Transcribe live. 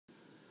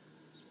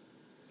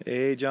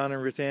Hey, John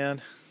and Ruth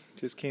Ann.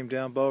 Just came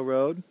down Bow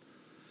Road.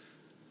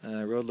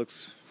 Road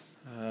looks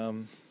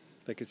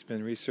like it's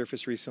been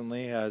resurfaced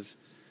recently. Has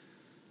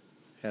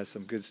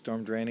some good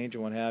storm drainage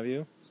and what have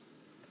you.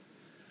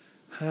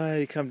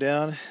 You come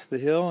down the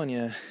hill and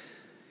you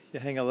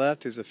hang a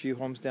left. There's a few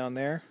homes down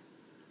there,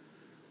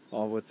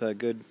 all with a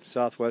good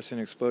southwestern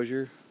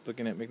exposure,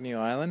 looking at McNeil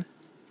Island.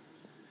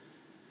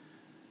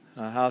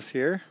 A house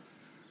here,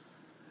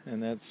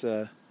 and that's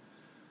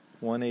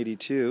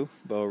 182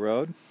 Bow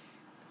Road.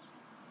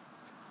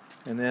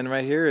 And then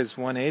right here is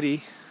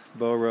 180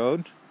 Bow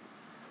Road.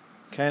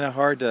 Kind of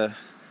hard to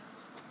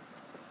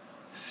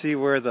see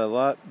where the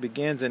lot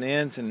begins and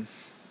ends, and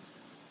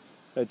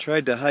I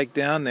tried to hike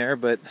down there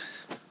but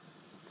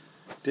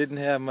didn't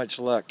have much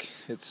luck.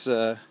 It's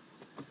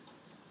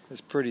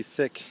pretty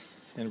thick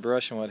in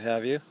brush and what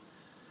have you,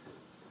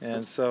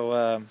 and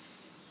so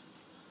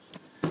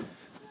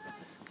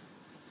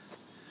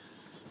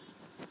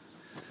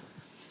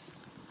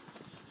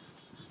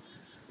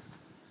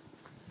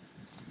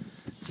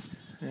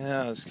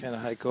yeah, let's kind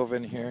of hike over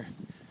in here.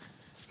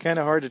 It's kind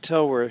of hard to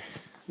tell where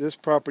this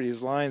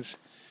property's lines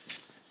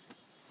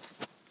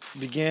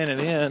begin and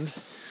end.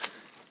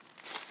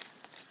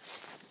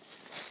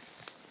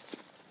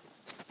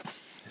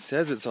 It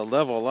says it's a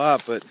level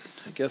lot, but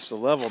I guess the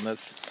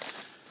levelness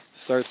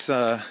starts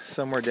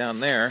somewhere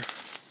down there.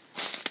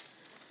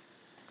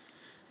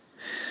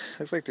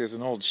 Looks like there's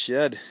an old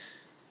shed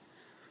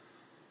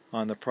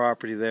on the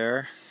property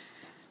there.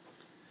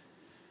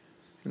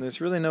 And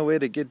there's really no way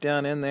to get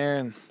down in there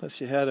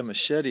unless you had a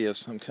machete of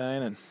some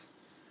kind and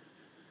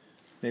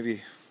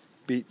maybe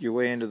beat your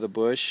way into the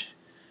bush.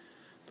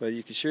 But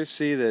you can sure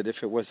see that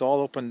if it was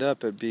all opened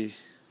up, it'd be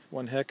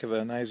one heck of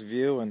a nice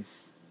view and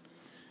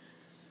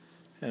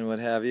what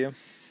have you.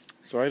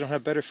 So I don't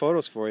have better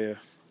photos for you.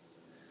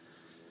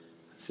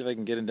 Let's see if I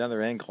can get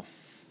another angle.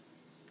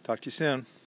 Talk to you soon.